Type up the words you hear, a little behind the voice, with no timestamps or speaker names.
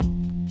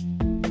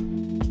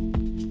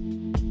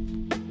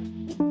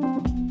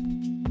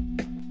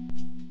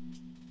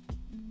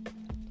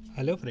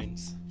Hello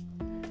friends.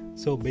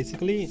 So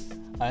basically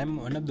I am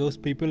one of those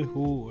people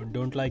who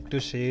don't like to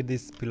share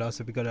this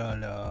philosophical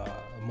or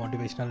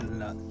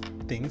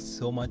motivational things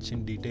so much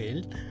in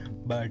detail,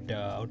 but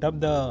out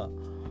of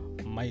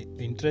my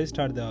interest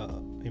or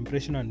the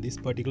impression on this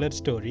particular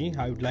story,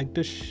 I would like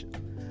to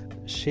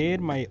share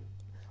my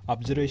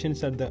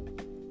observations of the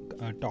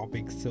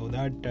topics so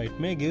that it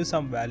may give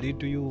some value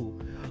to you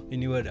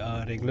in your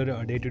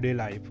regular day-to-day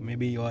life.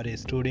 Maybe you are a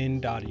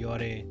student, or you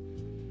are a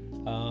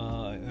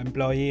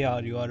employee,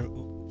 or you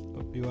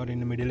are in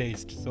the middle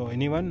aged, so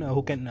anyone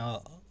who can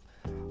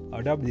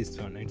adopt this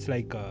one. It's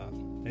like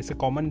it's a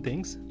common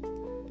things,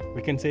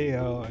 we can say,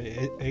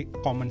 a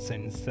common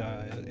sense,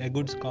 a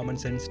good common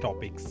sense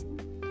topics.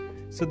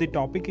 So the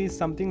topic is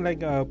something like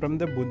from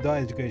the Buddha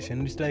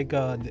education. It's like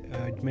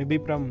it may be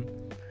from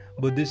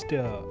Buddhist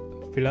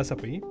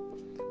philosophy,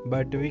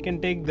 but we can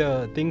take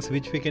the things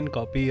which we can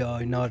copy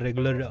in our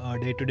regular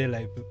day-to-day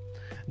life.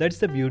 That's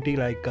the beauty,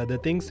 like the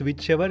things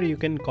whichever you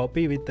can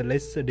copy with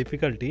less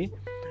difficulty,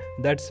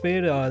 that's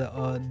where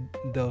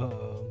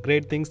the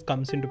great things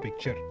comes into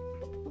picture.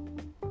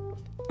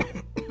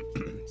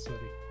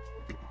 Sorry.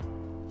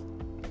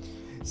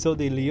 So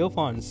the Leo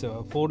Fons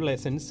 4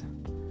 lessons.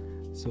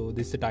 So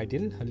this is the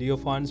title, Leo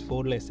Fons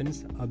 4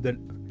 lessons of the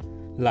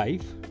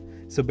life.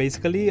 So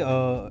basically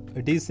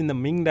it is in the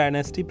Ming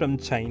dynasty from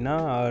China,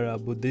 or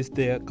Buddhist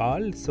they are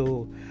called.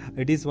 So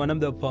it is one of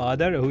the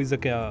father who is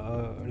like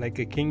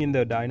a king in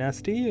the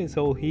dynasty.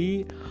 So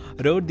he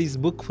wrote this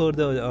book for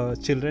the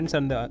children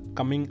and the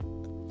coming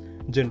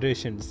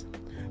generations,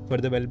 for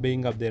the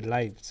well-being of their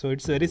life. So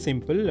it's very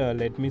simple.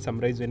 Let me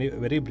summarize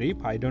very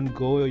brief. I don't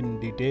go in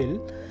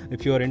detail.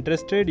 If you are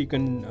interested, you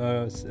can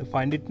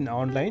find it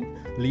online.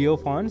 Leo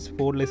Fons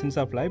 4 lessons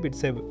of life.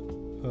 It's a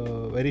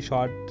very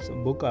short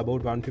book,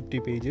 about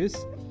 150 pages,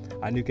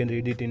 and you can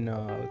read it in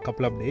a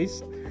couple of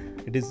days.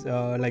 It is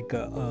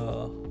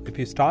if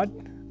you start,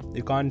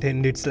 you can't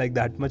end. It's like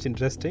that much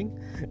interesting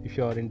if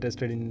you are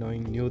interested in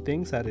knowing new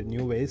things or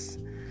new ways.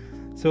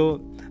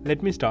 So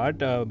let me start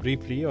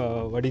briefly.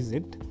 What is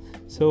it?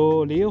 So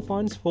Leo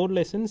Fons 4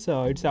 lessons,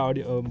 it's an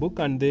audio book,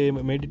 and they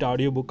made it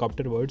audio book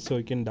afterwards, so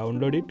you can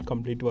download it,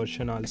 complete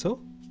version also.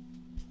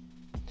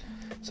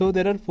 So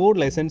there are 4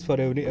 lessons for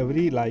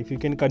every life. You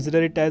can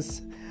consider it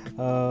as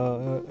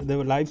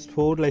the life's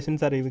 4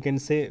 lessons, or we can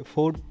say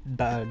 4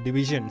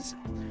 divisions.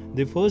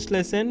 The first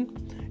lesson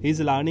is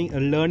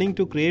learning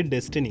to create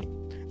destiny.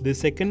 The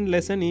second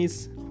lesson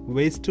is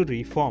ways to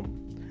reform.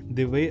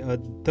 The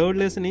third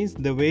lesson is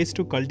the ways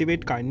to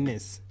cultivate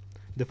kindness.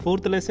 The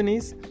fourth lesson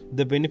is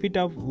the benefit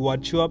of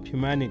virtue of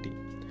humanity.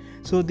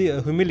 So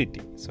the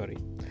humility.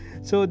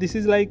 So this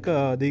is like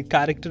the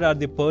character or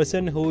the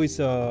person who is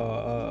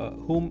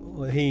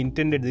whom he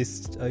intended,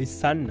 this his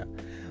son.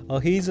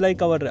 He is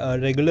like our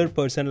regular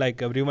person,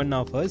 like every one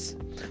of us,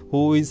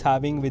 who is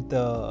having with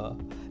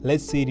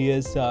less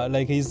serious,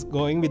 like he's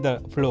going with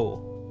the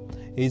flow.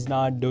 He's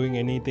not doing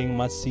anything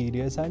much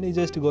serious, and he's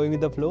just going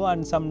with the flow.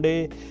 And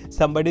someday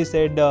somebody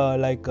said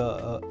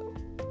the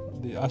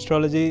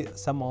astrology,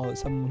 some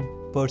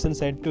person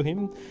said to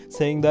him,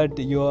 saying that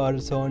you are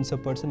so and so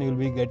person, you will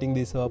be getting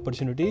these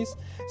opportunities,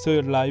 so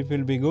your life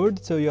will be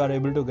good, so you are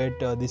able to get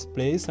this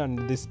place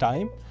and this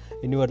time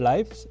in your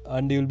life,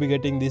 and you will be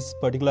getting this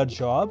particular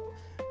job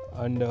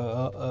and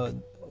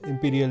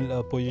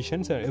imperial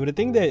positions and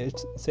everything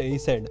he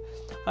said.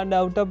 And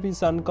out of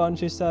his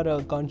unconscious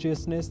or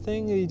consciousness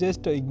thing, he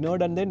just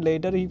ignored, and then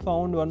later he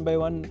found one by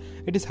one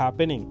it is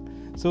happening.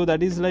 So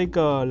that is like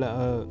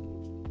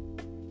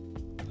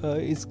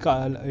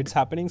it's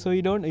happening. So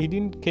he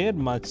didn't care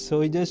much,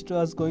 so he just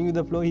was going with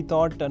the flow. He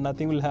thought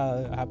nothing will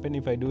happen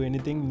if I do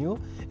anything new.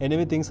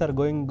 Anyway, things are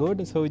going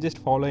good, so he just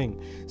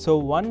following. So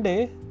one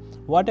day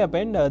what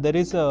happened, there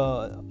is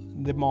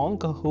the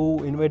monk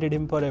who invited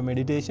him for a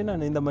meditation,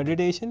 and in the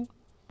meditation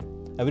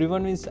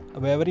everyone is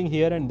wavering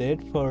here and there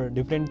for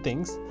different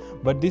things,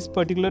 but this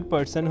particular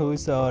person who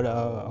is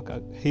our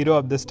hero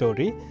of the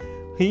story,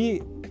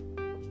 he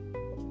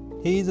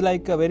is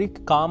like a very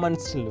calm and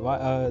still.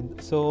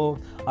 So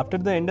after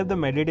the end of the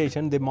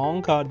meditation, the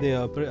monk or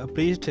the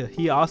priest,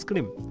 he asked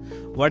him,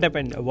 what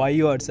happened, why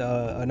you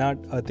are not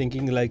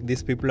thinking like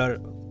these people are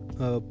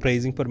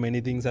praising for many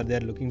things, or they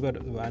are looking for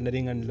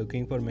wandering and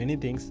looking for many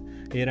things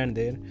here and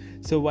there,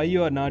 so why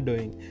you are not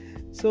doing?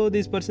 So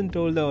this person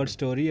told our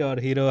story. Our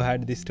hero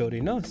had this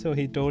story, no? So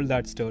he told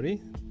that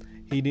story.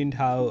 He didn't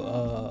have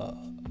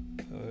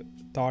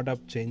thought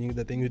of changing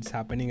the thing. It's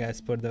happening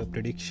as per the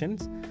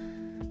predictions.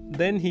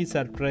 Then he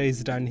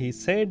surprised, and he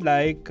said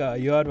like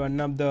you are one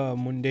of the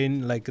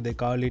mundane, like they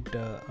call it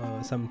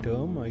some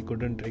term I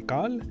couldn't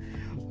recall.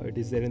 It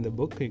is there in the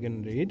book, you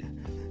can read.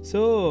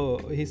 So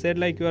he said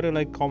like you are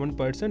like common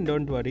person,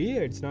 don't worry,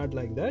 it's not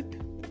like that.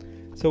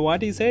 So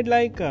what he said,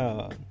 like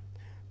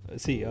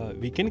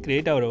we can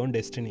create our own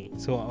destiny.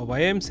 So why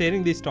I am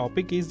sharing this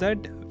topic is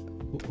that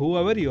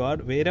whoever you are,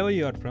 wherever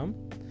you are from,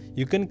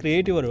 you can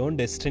create your own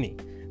destiny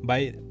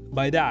by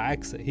the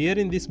acts. Here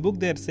in this book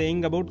they are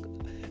saying about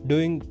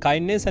doing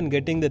kindness and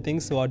getting the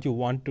things what you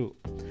want to.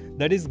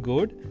 That is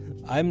good.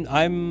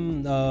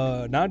 I'm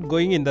not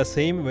going in the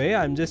same way.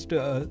 I'm just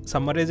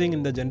summarizing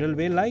in the general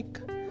way, like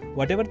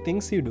whatever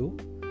things you do,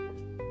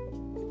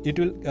 it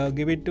will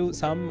give it to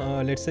some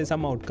let's say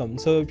some outcome.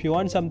 So if you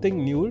want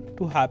something new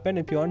to happen,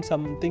 if you want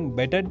something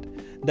better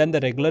than the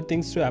regular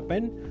things to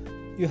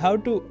happen, you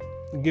have to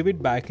give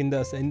it back in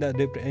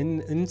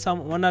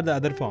some one or the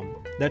other form.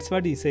 That's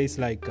what he says,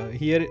 like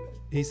here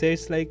he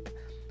says like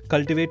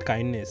cultivate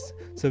kindness.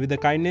 So with the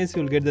kindness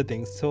you'll get the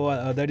things.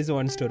 So that is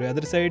one story.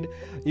 Other side,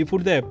 you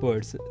put the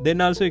efforts, then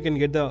also you can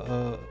get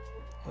the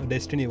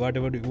destiny,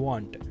 whatever you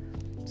want.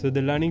 So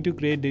the learning to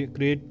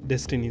create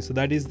destiny. So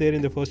that is there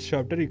in the first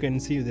chapter. You can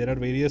see there are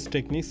various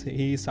techniques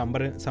he is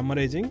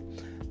summarizing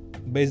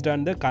based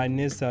on the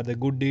kindness or the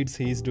good deeds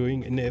he is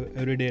doing in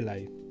everyday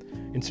life,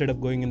 instead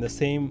of going in the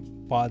same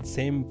path,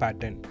 same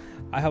pattern.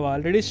 I have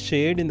already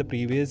shared in the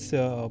previous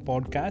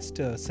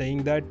podcast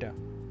saying that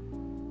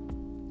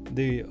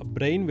the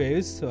brain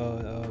waves,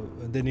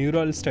 the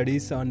neural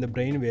studies on the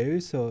brain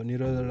waves,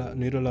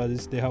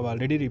 neurologists, they have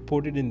already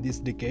reported in this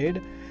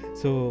decade.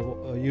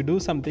 So you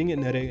do something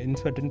in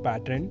certain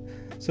pattern,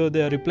 so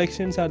the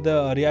reflections or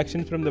the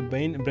reactions from the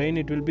brain,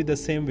 it will be the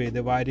same way.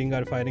 The wiring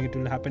or firing, it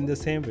will happen the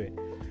same way.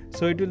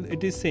 So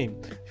it is same.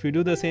 If you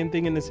do the same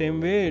thing in the same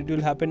way, it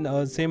will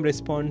happen same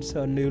response,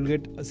 and you will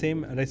get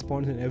same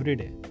response in every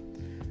day.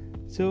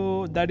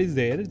 So that is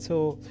there.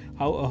 So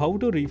how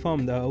to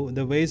reform,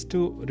 the ways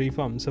to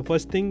reform. So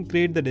first thing,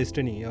 create the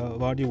destiny,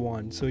 what you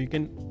want. So you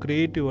can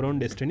create your own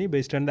destiny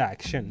based on the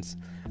actions.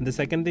 And the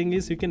second thing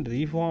is you can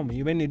reform,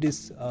 even it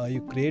is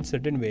you create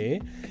certain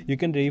way, you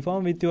can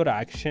reform with your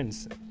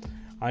actions.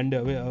 And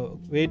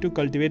way to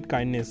cultivate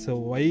kindness. So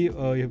why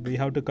we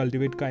have to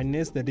cultivate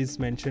kindness, that is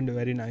mentioned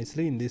very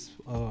nicely in this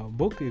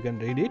book. You can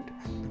read it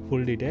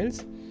full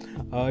details.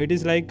 It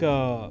is like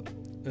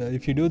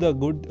if you do the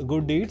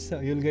good deeds,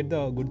 you'll get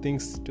the good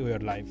things to your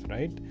life,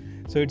 right?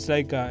 So it's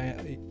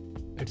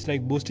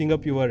like boosting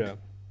up your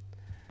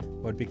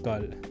what we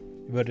call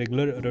your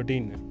regular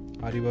routine,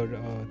 or your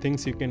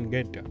things you can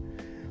get.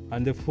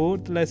 And the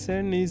fourth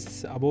lesson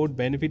is about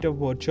benefit of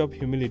virtue of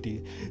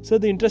humility. So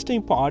the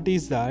interesting part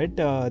is that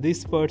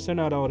this person,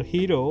 or our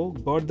hero,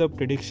 got the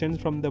predictions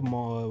from the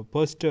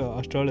first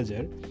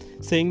astrologer,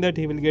 saying that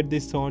he will get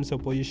this so and so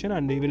position,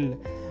 and he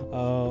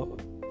will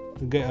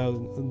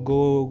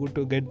go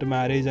to get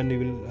marriage, and he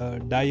will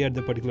die at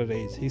the particular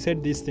age. He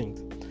said these things,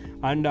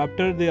 and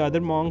after the other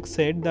monk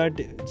said that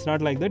it's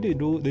not like that, you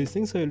do these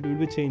things, so it will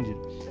be changed.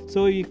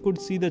 So he could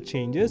see the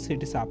changes,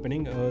 it is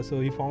happening. So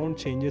he found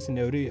changes in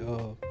every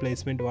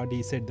placement what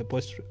he said, the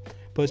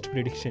first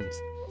predictions.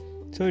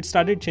 So it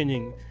started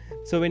changing.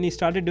 So when he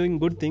started doing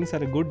good things or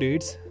good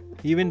deeds,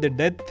 even the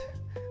death,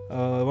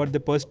 what the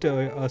first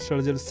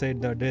astrologer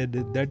said,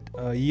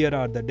 that year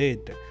or the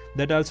date,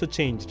 that also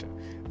changed.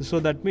 So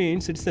that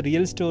means it's a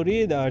real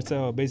story that's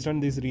based on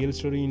this real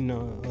story in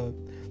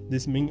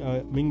this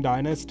Ming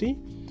dynasty.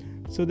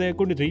 So they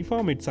could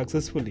reform it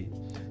successfully.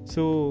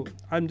 So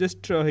I'm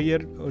just here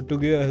to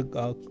give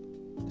a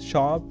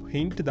sharp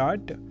hint that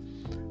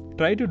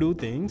try to do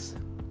things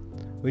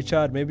which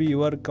are maybe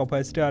your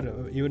capacity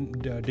or even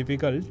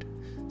difficult,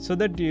 so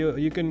that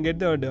you can get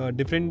the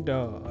different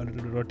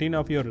routine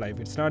of your life.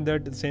 It's not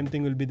that the same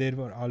thing will be there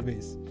for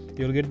always.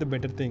 You'll get the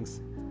better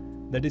things.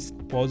 That is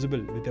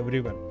possible with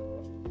everyone.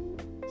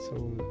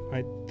 So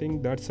I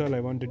think that's all I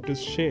wanted to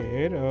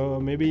share.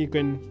 Maybe you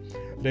can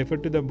refer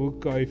to the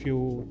book. If you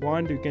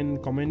want, you can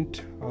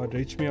comment or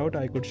reach me out.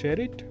 I could share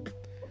it.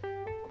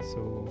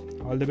 So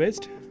all the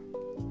best.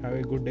 Have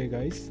a good day,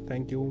 guys.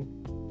 Thank you.